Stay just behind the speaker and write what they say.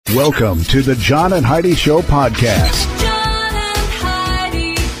Welcome to the John and Heidi Show podcast. John and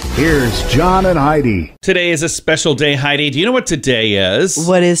Heidi. Here's John and Heidi. Today is a special day, Heidi. Do you know what today is?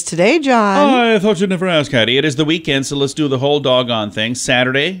 What is today, John? Oh, I thought you'd never ask, Heidi. It is the weekend, so let's do the whole doggone thing.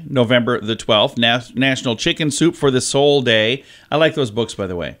 Saturday, November the 12th, National Chicken Soup for the Soul Day. I like those books, by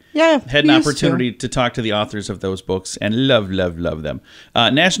the way. Yeah, Had an opportunity to talk to the authors of those books and love them.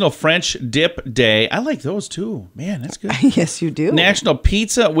 National French Dip Day. I like those too. Man, that's good. Yes, you do. National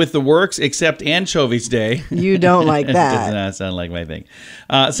Pizza with the Works except Anchovies Day. You don't like Does that. not sound like my thing.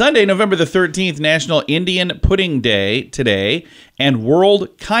 Sunday, November the 13th, National Indian Pudding Day today, and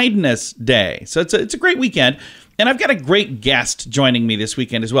World Kindness Day. So it's a great weekend. And I've got a great guest joining me this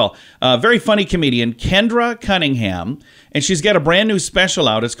weekend as well. Very funny comedian, Kendra Cunningham. And she's got a brand new special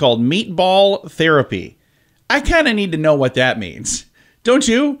out. It's called Meatball Therapy. I kind of need to know what that means. Don't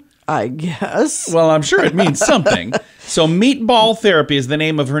you? I guess. Well, I'm sure it means something. So Meatball Therapy is the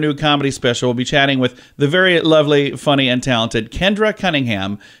name of her new comedy special. We'll be chatting with the very lovely, funny, and talented Kendra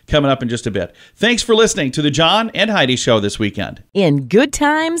Cunningham coming up in just a bit. Thanks for listening to the John and Heidi Show this weekend. In good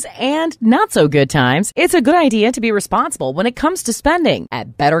times and not so good times, it's a good idea to be responsible when it comes to spending.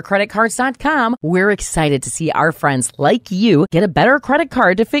 At BetterCreditCards.com, we're excited to see our friends like you get a better credit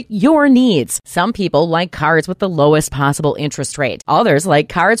card to fit your needs. Some people like cards with the lowest possible interest rate. Others like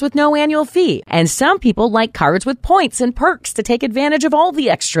cards with no annual fee. And some people like cards with points and perks to take advantage of all the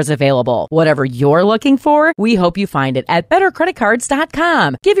extras available. Whatever you're looking for, we hope you find it at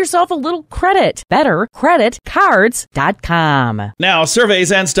BetterCreditCards.com. Give yourself a little credit. BetterCreditCards.com. Now,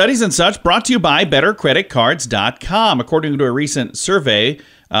 surveys and studies and such brought to you by BetterCreditCards.com. According to a recent survey,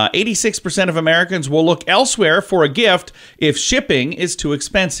 86% of Americans will look elsewhere for a gift if shipping is too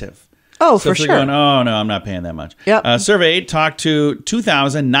expensive. Oh, So for if they're sure. going, oh, no, I'm not paying that much. Yep. Survey talked to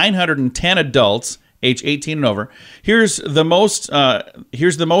 2,910 adults age 18 and over. Here's the most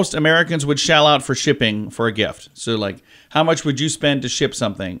Americans would shell out for shipping for a gift. So, like, how much would you spend to ship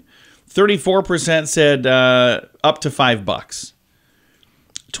something? 34% said up to $5.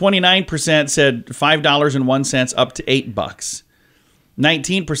 29% said $5.01 up to $8.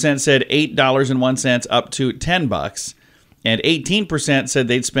 19% said $8.01 up to $10. And 18% said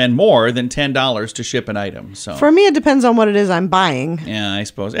they'd spend more than $10 to ship an item. So For me, it depends on what it is I'm buying. yeah, I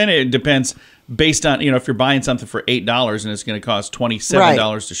suppose. And it depends based on, if you're buying something for $8 and it's going to cost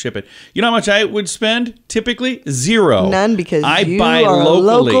 $27 to ship it. You know how much I would spend typically? Zero. None, because I you buy are a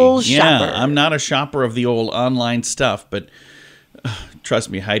locally. local Yeah, shopper. I'm not a shopper of the old online stuff, but trust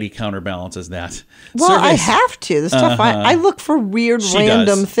me, Heidi counterbalances that. Well, I Surveys- have to. This stuff, I look for weird, She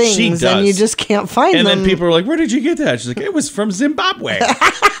random does. She things, does. and you just can't find And them. then people are like, where did you get that? She's like, it was from Zimbabwe.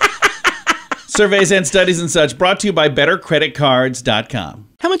 Surveys and studies and such brought to you by BetterCreditCards.com.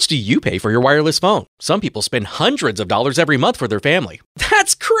 How much do you pay for your wireless phone? Some people spend hundreds of dollars every month for their family.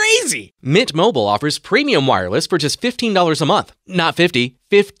 That's crazy! Mint Mobile offers premium wireless for just $15 a month. Not 50,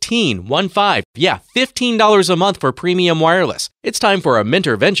 15, 1-5. Yeah, $15 a month for premium wireless. It's time for a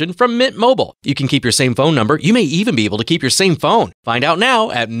Mintervention from Mint Mobile. You can keep your same phone number. You may even be able to keep your same phone. Find out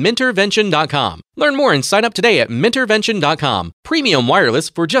now at Mintervention.com. Learn more and sign up today at Mintervention.com. Premium wireless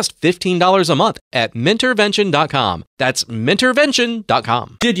for just $15 a month at Mintervention.com. That's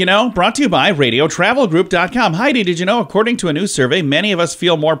Mintervention.com. Did you know? Brought to you by RadioTravelGroup.com. Heidi, did you know? According to a new survey, many of us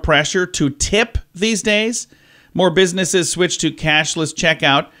feel more pressure to tip these days. More businesses switch to cashless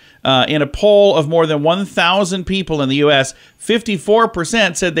checkout. In a poll of more than 1,000 people in the U.S.,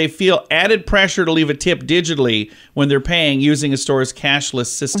 54% said they feel added pressure to leave a tip digitally when they're paying using a store's cashless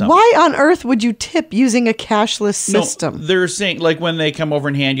system. Why on earth would you tip using a cashless system? No, they're saying, like, when they come over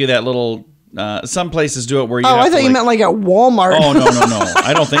and hand you that little... some places do it where you Oh, have I to, thought you meant like at Walmart. Oh, no.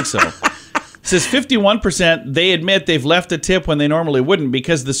 I don't think so. It says 51% they admit they've left a tip when they normally wouldn't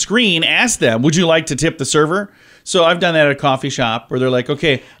because the screen asked them, would you like to tip the server? So I've done that at a coffee shop where they're like,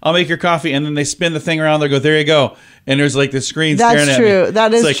 okay, I'll make your coffee. And then they spin the thing around. They go, there you go. And there's like the screen staring That's at me. true.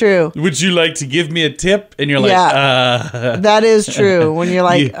 That It's is like, true. Would you like to give me a tip? And you're like, Yeah. That is true. When you're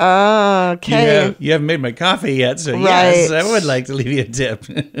like, okay. You haven't made my coffee yet. So Right. yes, I would like to leave you a tip.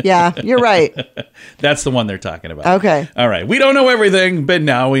 Yeah, you're right. That's the one they're talking about. Okay. All right. We don't know everything, but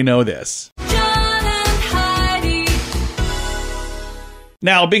now we know this. John and Heidi.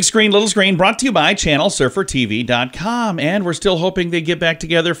 Now, big screen, little screen, brought to you by ChannelSurferTV.com. And we're still hoping they get back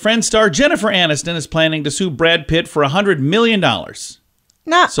together. Friend star Jennifer Aniston is planning to sue Brad Pitt for $100 million.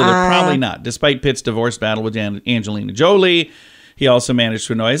 Nuh-uh. So they're probably not. Despite Pitt's divorce battle with Angelina Jolie, he also managed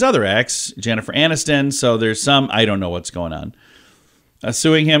to annoy his other ex, Jennifer Aniston. So there's some, I don't know what's going on.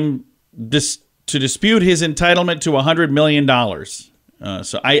 Suing him to dispute his entitlement to $100 million.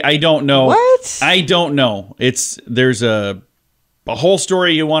 So I don't know. What? I don't know. There's a a whole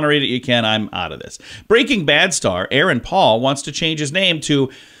story, you want to read it, you can. I'm out of this. Breaking Bad star Aaron Paul wants to change his name to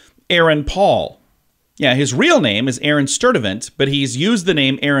Aaron Paul. Yeah, his real name is Aaron Sturdivant, but he's used the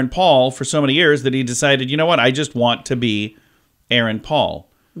name Aaron Paul for so many years that he decided, you know what, I just want to be Aaron Paul.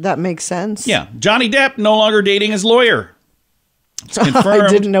 That makes sense. Yeah. Johnny Depp no longer dating his lawyer. It's confirmed. I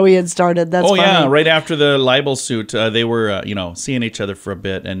didn't know he had started. That's funny. Yeah, right after the libel suit, they were, seeing each other for a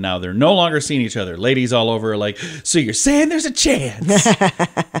bit, and now they're no longer seeing each other. Ladies all over are like, so you're saying there's a chance?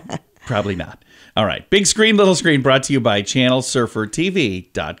 Probably not. All right. Big Screen, Little Screen brought to you by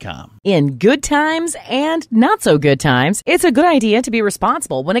ChannelSurferTV.com. In good times and not so good times, it's a good idea to be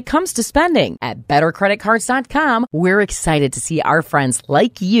responsible when it comes to spending. At BetterCreditCards.com, we're excited to see our friends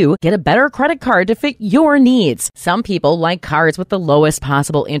like you get a better credit card to fit your needs. Some people like cards with the lowest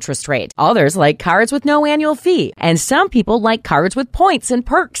possible interest rate. Others like cards with no annual fee. And some people like cards with points and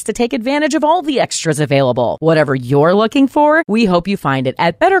perks to take advantage of all the extras available. Whatever you're looking for, we hope you find it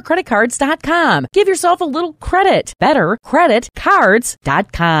at BetterCreditCards.com. Give yourself a little credit.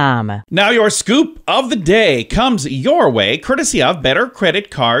 BetterCreditCards.com. Now your scoop of the day comes your way, courtesy of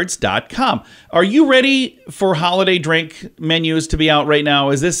BetterCreditCards.com. Are you ready for holiday drink menus to be out right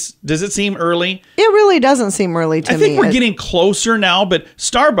now? Does it seem early? It really doesn't seem early to me. I think we're getting closer now, but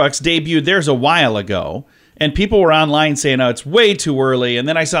Starbucks debuted theirs a while ago. And people were online saying, oh, it's way too early. And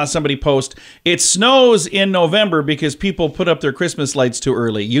then I saw somebody post, it snows in November because people put up their Christmas lights too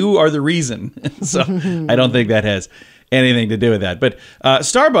early. You are the reason. So I don't think that has anything to do with that. But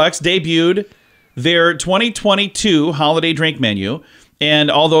Starbucks debuted their 2022 holiday drink menu.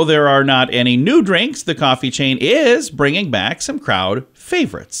 And although there are not any new drinks, the coffee chain is bringing back some crowd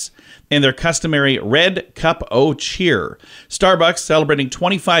favorites in their customary Red Cup O Cheer. Starbucks celebrating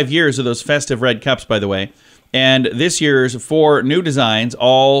 25 years of those festive red cups, by the way. And this year's 4 new designs,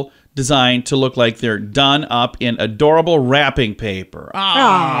 all designed to look like they're done up in adorable wrapping paper.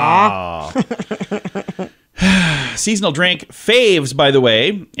 Seasonal drink faves, by the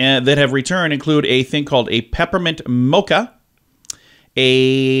way, that have returned include a thing called a peppermint mocha,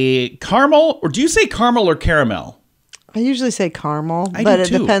 a caramel, or do you say caramel or caramel? I usually say caramel, I but do it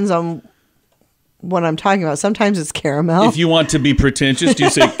too. depends on what I'm talking about. Sometimes it's caramel. If you want to be pretentious, do you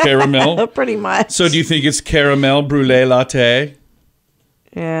say caramel? Pretty much. So do you think it's caramel brulee latte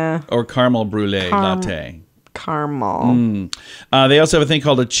Yeah. or caramel brulee latte? Caramel. They also have a thing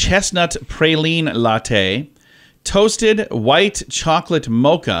called a chestnut praline latte, toasted white chocolate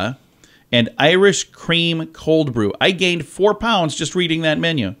mocha, and Irish cream cold brew. I gained 4 pounds just reading that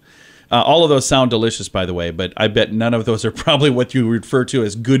menu. All of those sound delicious, by the way, but I bet none of those are probably what you refer to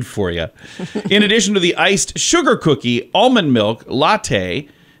as good for you. In addition to the iced sugar cookie, almond milk latte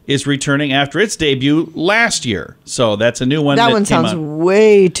is returning after its debut last year. So that's a new one. That one came sounds out.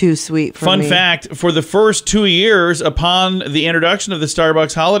 way too sweet for me. Fun fact, for the first 2 years upon the introduction of the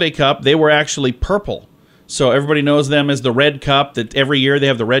Starbucks Holiday Cup, they were actually purple. So everybody knows them as the red cup, that every year they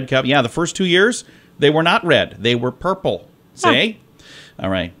have the red cup. Yeah, the first 2 years, they were not red. They were purple. See? All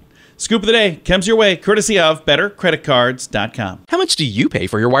right. Scoop of the day comes your way, courtesy of BetterCreditCards.com. How much do you pay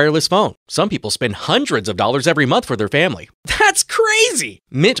for your wireless phone? Some people spend hundreds of dollars every month for their family. That's crazy!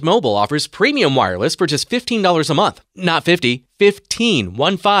 Mint Mobile offers premium wireless for just $15 a month. Not 50, 15,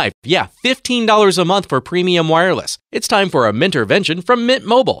 1-5. Yeah, $15 a month for premium wireless. It's time for a Mintervention from Mint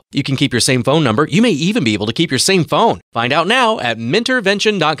Mobile. You can keep your same phone number. You may even be able to keep your same phone. Find out now at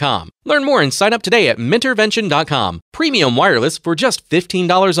Mintervention.com. Learn more and sign up today at Mintervention.com. Premium wireless for just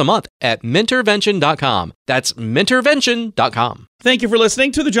 $15 a month at Mintervention.com. That's Mintervention.com. Thank you for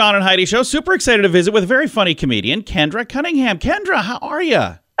listening to the John and Heidi Show. Super excited to visit with a very funny comedian, Kendra Cunningham. Kendra, how are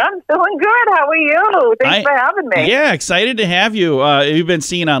you? I'm doing good. How are you? Thanks for having me. Yeah, excited to have you. You've been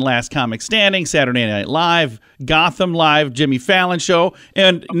seen on Last Comic Standing, Saturday Night Live, Gotham Live, Jimmy Fallon Show,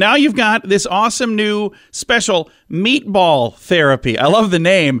 and now you've got this awesome new special, Meatball Therapy. I love the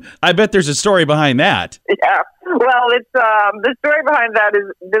name. I bet there's a story behind that. Yeah. Well, it's the story behind that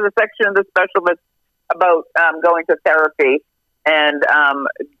is there's a section of the special that's about going to therapy, and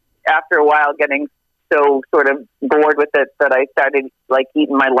after a while getting so sort of bored with it that I started like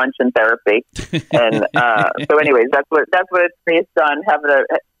eating my lunch in therapy. And so anyways, that's what it's based on, how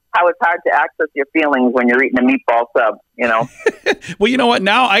it's hard to access your feelings when you're eating a meatball sub, you know? Well, you know what?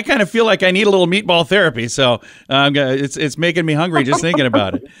 Now I kind of feel like I need a little meatball therapy. So it's making me hungry just thinking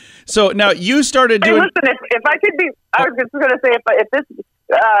about it. So now you started doing... Hey, listen, if I could be... I was just going to say, if this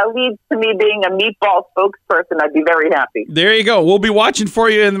leads to me being a meatball spokesperson, I'd be very happy. There you go. We'll be watching for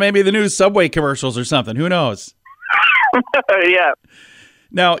you in maybe the new Subway commercials or something. Who knows? Yeah.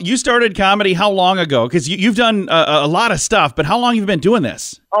 Now, you started comedy how long ago? Because you've done a lot of stuff, but how long have you been doing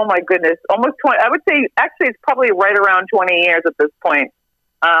this? Oh my goodness, almost 20. I would say actually it's probably right around 20 years at this point.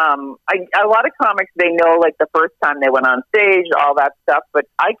 A lot of comics, they know like the first time they went on stage, all that stuff. But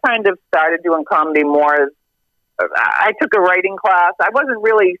I kind of started doing comedy more as I took a writing class. I wasn't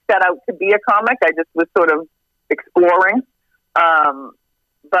really set out to be a comic. I just was sort of exploring.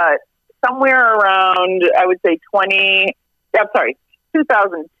 But somewhere around, I would say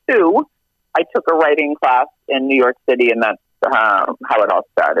 2002, I took a writing class in New York City, and that's how it all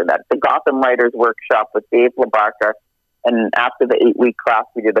started. At the Gotham Writers Workshop with Dave LaBarca. And after the 8-week class,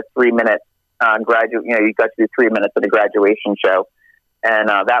 we did a 3-minute graduate. You got to do 3 minutes of the graduation show. And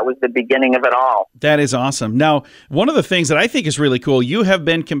that was the beginning of it all. That is awesome. Now, one of the things that I think is really cool, you have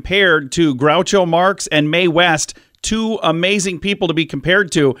been compared to Groucho Marx and Mae West, two amazing people to be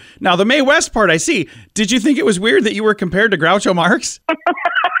compared to. Now, the Mae West part I see. Did you think it was weird that you were compared to Groucho Marx? I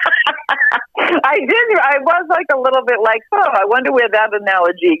did. I was like a little bit like, I wonder where that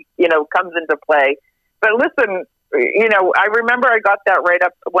analogy, comes into play. But listen, I remember I got that right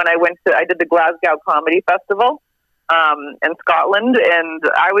up when I did the Glasgow Comedy Festival in Scotland, and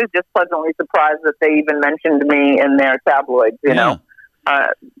I was just pleasantly surprised that they even mentioned me in their tabloids, you know.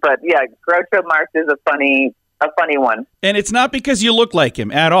 But yeah, Groucho Marx is a funny one. And it's not because you look like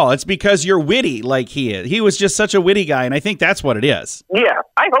him at all. It's because you're witty like he is. He was just such a witty guy, and I think that's what it is. Yeah,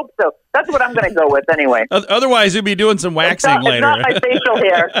 I hope so. That's what I'm going to go with anyway. Otherwise, you'd be doing some waxing later. It's not my facial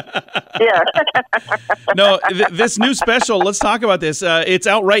hair. Yeah. No, this new special, let's talk about this. It's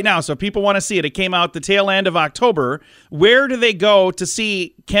out right now, so if people want to see it. It came out the tail end of October. Where do they go to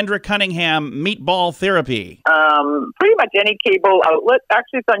see Kendra Cunningham, Meatball Therapy? Pretty much any cable outlet.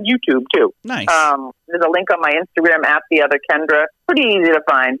 Actually, it's on YouTube, too. Nice. There's a link on my Instagram at the other Kendra. Pretty easy to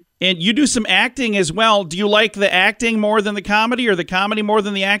find. And you do some acting as well. Do you like the acting more than the comedy, or the comedy more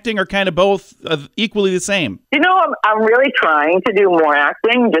than the acting, or kind of both equally the same? I'm really trying to do more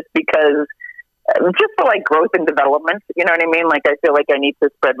acting just because, just for like growth and development. You know what I mean? Like I feel like I need to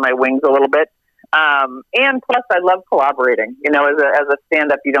spread my wings a little bit. And plus, I love collaborating. As a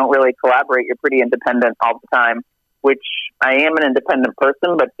stand-up, you don't really collaborate. You're pretty independent all the time, which I am an independent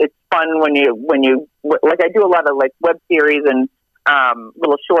person. But it's fun when you like I do a lot of like web series and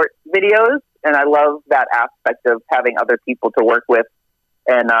little short videos, and I love that aspect of having other people to work with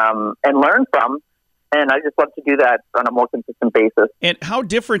and learn from. And I just love to do that on a more consistent basis. And how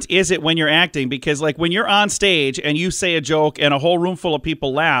different is it when you're acting? Because like when you're on stage and you say a joke and a whole room full of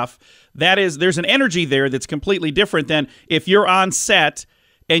people laugh, there's an energy there that's completely different than if you're on set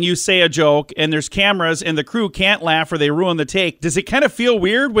and you say a joke and there's cameras and the crew can't laugh or they ruin the take. Does it kind of feel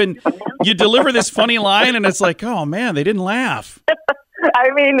weird when you deliver this funny line and it's like, oh man, they didn't laugh?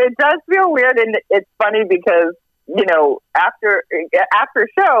 I mean, it does feel weird, and it's funny because, after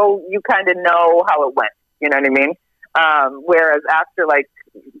show, you kind of know how it went. You know what I mean? Whereas after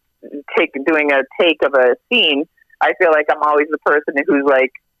doing a take of a scene, I feel like I'm always the person who's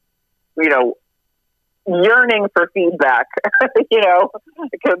like, yearning for feedback,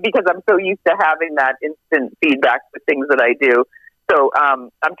 because I'm so used to having that instant feedback for things that I do. So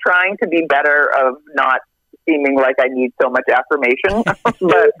I'm trying to be better of not seeming like I need so much affirmation,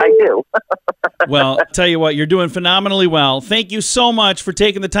 but I do. Well, tell you what, you're doing phenomenally well. Thank you so much for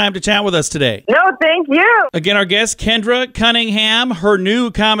taking the time to chat with us today. No, thank you. Again, our guest, Kendra Cunningham. Her new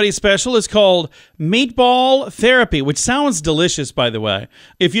comedy special is called Meatball Therapy, which sounds delicious, by the way.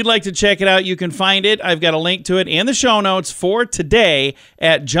 If you'd like to check it out, you can find it. I've got a link to it in the show notes for today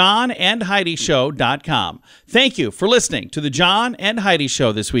at johnandheidishow.com. Thank you for listening to the John and Heidi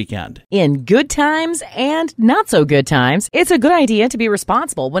Show this weekend. In good times and not so good times, it's a good idea to be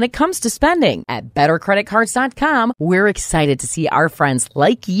responsible when it comes to spending. At bettercreditcards.com, we're excited to see our friends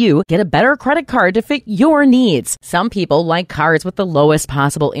like you get a better credit card to fit your needs. Some people like cards with the lowest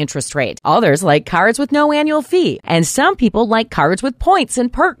possible interest rate. Others like cards with no annual fee. And some people like cards with points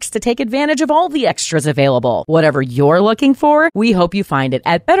and perks to take advantage of all the extras available. Whatever you're looking for, we hope you find it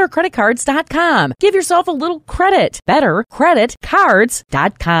at bettercreditcards.com. Give yourself a little credit.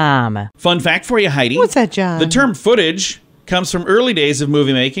 Bettercreditcards.com. Fun fact for you, Heidi. What's that, John? The term footage comes from early days of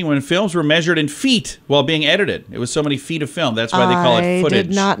movie making when films were measured in feet while being edited. It was so many feet of film. That's why they call it footage. I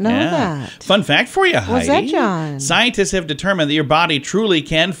did not know that. Fun fact for you, Heidi. What's that, John? Scientists have determined that your body truly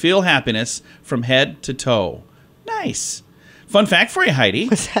can feel happiness from head to toe. Nice. Fun fact for you, Heidi.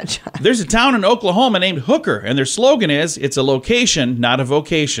 What's that, John? There's a town in Oklahoma named Hooker, and their slogan is, "It's a location, not a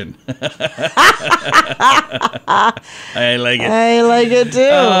vocation." I like it. I like it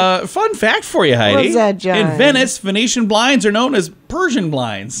too. Fun fact for you, Heidi. What's that, John? In Venice, Venetian blinds are known as Persian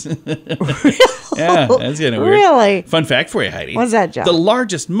blinds. Yeah, that's kind of weird. Really? Fun fact for you, Heidi. What's that, John? The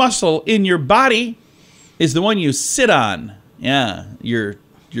largest muscle in your body is the one you sit on. Yeah, your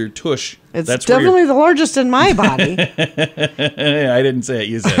tush. It's That's where definitely the largest in my body. I didn't say it.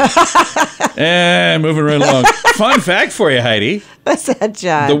 You said it. And moving right along. Fun fact for you, Heidi. What's that,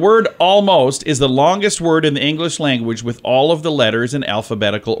 John? The word almost is the longest word in the English language with all of the letters in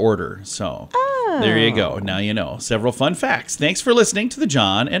alphabetical order. So there you go. Now you know. Several fun facts. Thanks for listening to the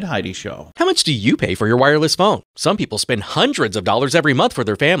John and Heidi Show. How much do you pay for your wireless phone? Some people spend hundreds of dollars every month for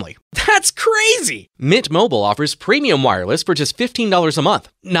their family. That's crazy! Mint Mobile offers premium wireless for just $15 a month.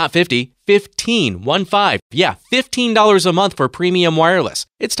 Not 50, 15, 1-5. Yeah, $15 a month for premium wireless.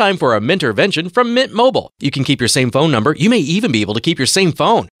 It's time for a Mintervention from Mint Mobile. You can keep your same phone number. You may even be able to keep your same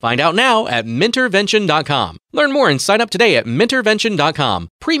phone. Find out now at Mintervention.com. Learn more and sign up today at Mintervention.com.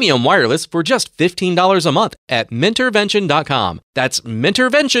 Premium wireless for just $15 a month at Mintervention.com. That's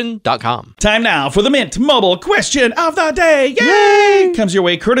Mintervention.com. Time now for the Mint Mobile question of the day. Yay! Comes your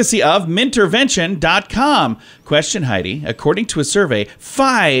way courtesy of Mintervention.com. Question, Heidi. According to a survey,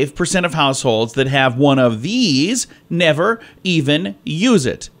 5% of households that have one of these never even use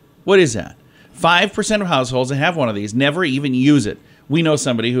it. What is that? 5% of households that have one of these never even use it. We know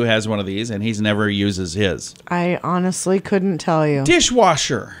somebody who has one of these, and he's never uses his. I honestly couldn't tell you.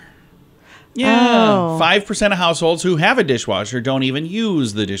 Dishwasher. Yeah. Oh. 5% of households who have a dishwasher don't even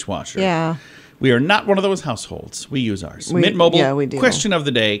use the dishwasher. Yeah. We are not one of those households. We use ours. We- Mint Mobile yeah, we do. question of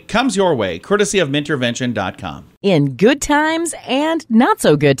the day comes your way, courtesy of Mintervention.com. In good times and not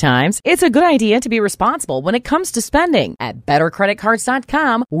so good times, it's a good idea to be responsible when it comes to spending. At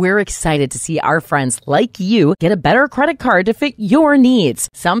BetterCreditCards.com, we're excited to see our friends like you get a better credit card to fit your needs.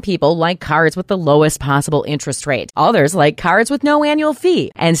 Some people like cards with the lowest possible interest rate. Others like cards with no annual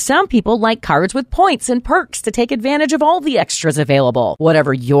fee. And some people like cards with points and perks to take advantage of all the extras available.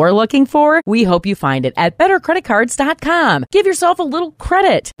 Whatever you're looking for, we hope you find it at BetterCreditCards.com. Give yourself a little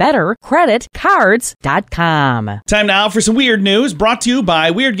credit. BetterCreditCards.com. Time now for some weird news brought to you by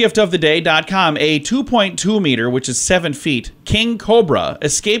WeirdGiftOfTheDay.com. A 2.2 meter, which is 7 feet, king cobra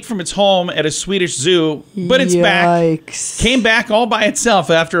escaped from its home at a Swedish zoo, but it's back. Yikes. Came back all by itself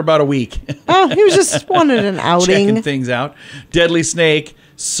after about a week. Oh, he was just wanted an Checking outing. things out. Deadly snake,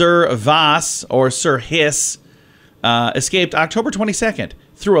 Sir Vas, or Sir Hiss, escaped October 22nd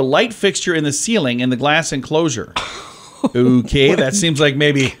through a light fixture in the ceiling in the glass enclosure. Okay, that seems like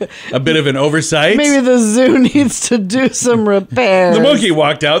maybe a bit of an oversight. Maybe the zoo needs to do some repairs. The monkey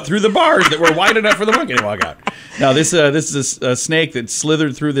walked out through the bars that were wide enough for the monkey to walk out. Now, this is a snake that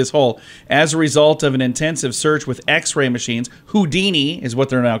slithered through this hole as a result of an intensive search with X-ray machines. Houdini is what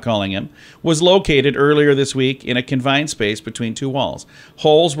they're now calling him. Was located earlier this week in a confined space between two walls.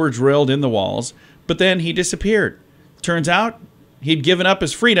 Holes were drilled in the walls, but then he disappeared. Turns out he'd given up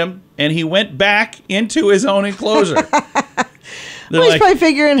his freedom and he went back into his own enclosure. Well, he's probably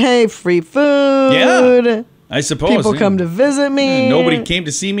figuring, hey, free food. Yeah, I suppose. People come to visit me. Nobody came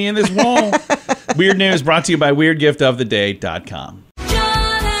to see me in this wall. Weird news brought to you by WeirdGiftOfTheDay.com.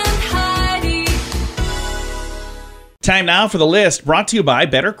 John and Heidi. Time now for the list brought to you by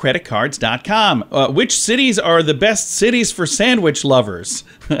BetterCreditCards.com. Which cities are the best cities for sandwich lovers?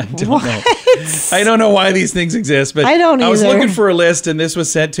 I don't know. I don't know why these things exist, but I don't I was either. looking for a list and this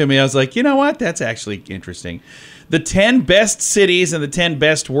was sent to me. I was like, you know what? That's actually interesting. The 10 best cities and the 10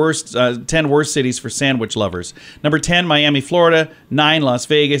 worst cities for sandwich lovers. Number 10, Miami, Florida. 9, Las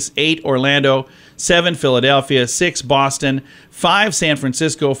Vegas. 8, Orlando. 7, Philadelphia. 6, Boston. 5, San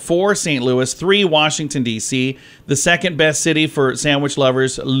Francisco. 4, St. Louis. 3, Washington, D.C. The second best city for sandwich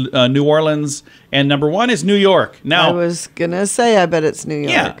lovers, New Orleans. And number 1 is New York. Now, I was going to say, I bet it's New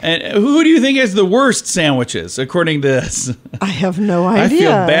York. yeah, and who do you think has the worst sandwiches, according to this? I have no I idea. feel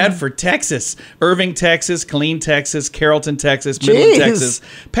bad for Texas. Irving, Texas, Killeen, Texas, Carrollton, Texas, Midland, Jeez. Texas,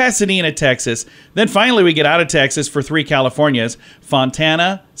 Pasadena, Texas. Then finally we get out of Texas for 3 Californias,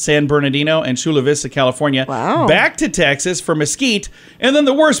 Fontana, San Bernardino, and Chula Vista, California. Wow. Back to Texas for Mesquite, and then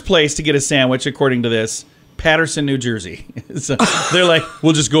the worst place to get a sandwich, according to this, Patterson, New Jersey. So they're like,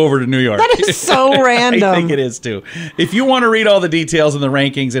 we'll just go over to New York. That is so random. I think it is too. If you want to read all the details and the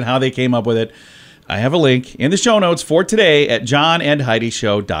rankings and how they came up with it, I have a link in the show notes for today at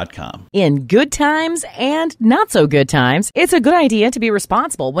johnandheidishow.com. In good times and not so good times, it's a good idea to be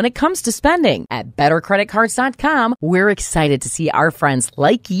responsible when it comes to spending. At bettercreditcards.com, we're excited to see our friends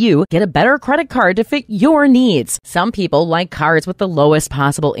like you get a better credit card to fit your needs. Some people like cards with the lowest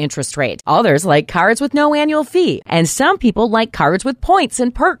possible interest rate. Others like cards with no annual fee. And some people like cards with points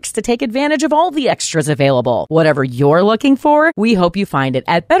and perks to take advantage of all the extras available. Whatever you're looking for, we hope you find it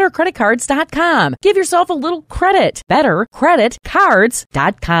at bettercreditcards.com. Give yourself a little credit.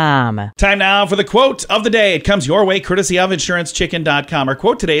 Bettercreditcards.com. Time now for the quote of the day. It comes your way courtesy of InsuranceChicken.com. Our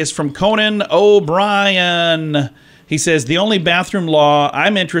quote today is from Conan O'Brien. He says, the only bathroom law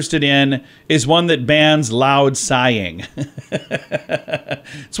I'm interested in is one that bans loud sighing.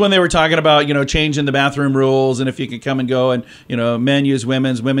 It's when they were talking about, changing the bathroom rules and if you can come and go and, men use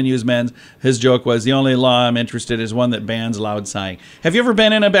women's, women use men's. His joke was, the only law I'm interested in is one that bans loud sighing. Have you ever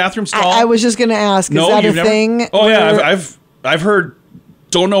been in a bathroom stall? I was just going to ask, is that a thing? Oh, yeah. I've heard,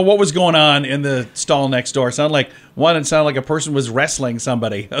 don't know what was going on in the stall next door. It sounded like a person was wrestling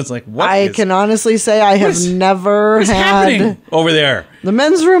somebody. I was like, what? I can honestly say I have never what's had happening over there. The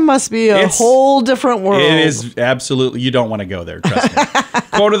men's room must be a whole different world. It is absolutely. You don't want to go there. Trust me.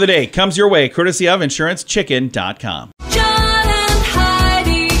 Quote of the day comes your way courtesy of InsuranceChicken.com. John and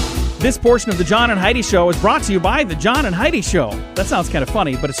Heidi. This portion of the John and Heidi Show is brought to you by the John and Heidi Show. That sounds kind of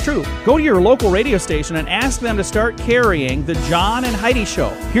funny, but it's true. Go to your local radio station and ask them to start carrying the John and Heidi Show.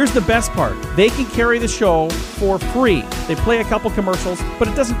 Here's the best part. They can carry the show for free. They play a couple commercials, but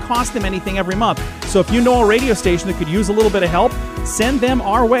it doesn't cost them anything every month. So if you know a radio station that could use a little bit of help, send them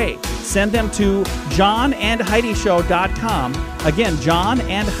our way. Send them to johnandheidishow.com. Again,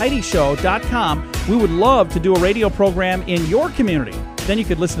 johnandheidishow.com. We would love to do a radio program in your community. Then you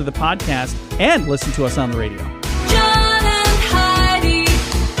could listen to the podcast and listen to us on the radio. John and Heidi.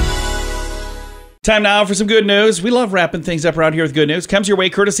 Time now for some good news. We love wrapping things up around here with good news. Comes your way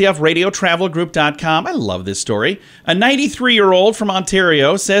courtesy of radiotravelgroup.com. I love this story. A 93-year-old from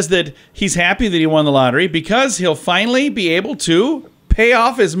Ontario says that he's happy that he won the lottery because he'll finally be able to pay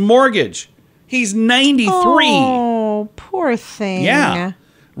off his mortgage. He's 93. Oh, poor thing. Yeah.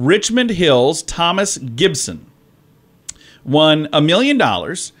 Richmond Hill's Thomas Gibson won $1 million.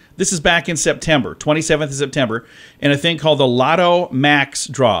 This is back in September, 27th of September, in a thing called the Lotto Max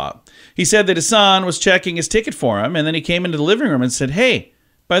draw. He said that his son was checking his ticket for him, and then he came into the living room and said, hey,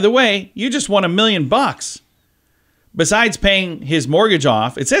 by the way, you just won $1 million. Besides paying his mortgage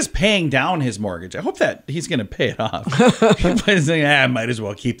off, it says paying down his mortgage. I hope that he's going to pay it off. He's thinking, I might as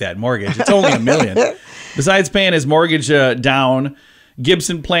well keep that mortgage. It's only $1 million. Besides paying his mortgage down,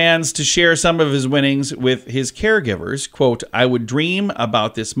 Gibson plans to share some of his winnings with his caregivers. Quote, I would dream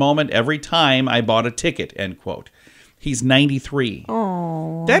about this moment every time I bought a ticket, end quote. He's 93.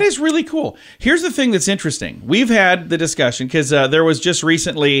 Oh, that is really cool. Here's the thing that's interesting. We've had the discussion because there was just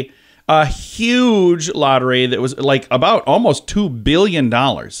recently a huge lottery that was like about almost $2 billion.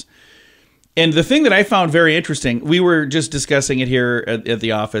 And the thing that I found very interesting, we were just discussing it here at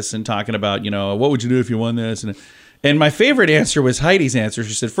the office and talking about, what would you do if you won this? And my favorite answer was Heidi's answer.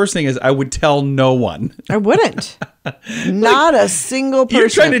 She said, first thing is, I would tell no one. I wouldn't. Not a single person. You're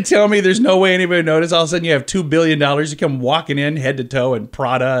trying to tell me there's no way anybody would notice? All of a sudden you have $2 billion. You come walking in head to toe in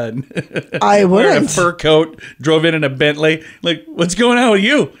Prada and I wouldn't. Wearing a fur coat, drove in a Bentley. Like, what's going on with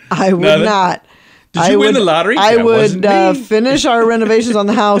you? I would not. Did you win the lottery? I That wasn't would me. finish our renovations on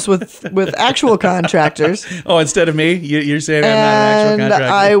the house with actual contractors. Oh, instead of me? You're saying I'm not an actual And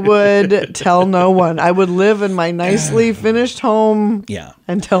contractor? I would tell no one. I would live in my nicely finished home Yeah.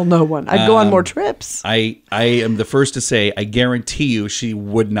 and tell no one. I'd go on more trips. I am the first to say, I guarantee you she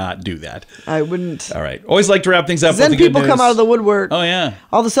would not do that. I wouldn't. All right. Always like to wrap things up with Then the good people news. come out of the woodwork. Oh, yeah.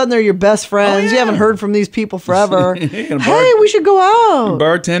 All of a sudden, they're your best friends. yeah. You haven't heard from these people forever. You gonna Hey, we should go out.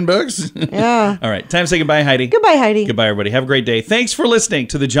 Borrow $10? Yeah. All right. Time to say goodbye, Heidi. Goodbye, Heidi. Goodbye, everybody. Have a great day. Thanks for listening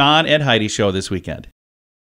to the John and Heidi Show this weekend.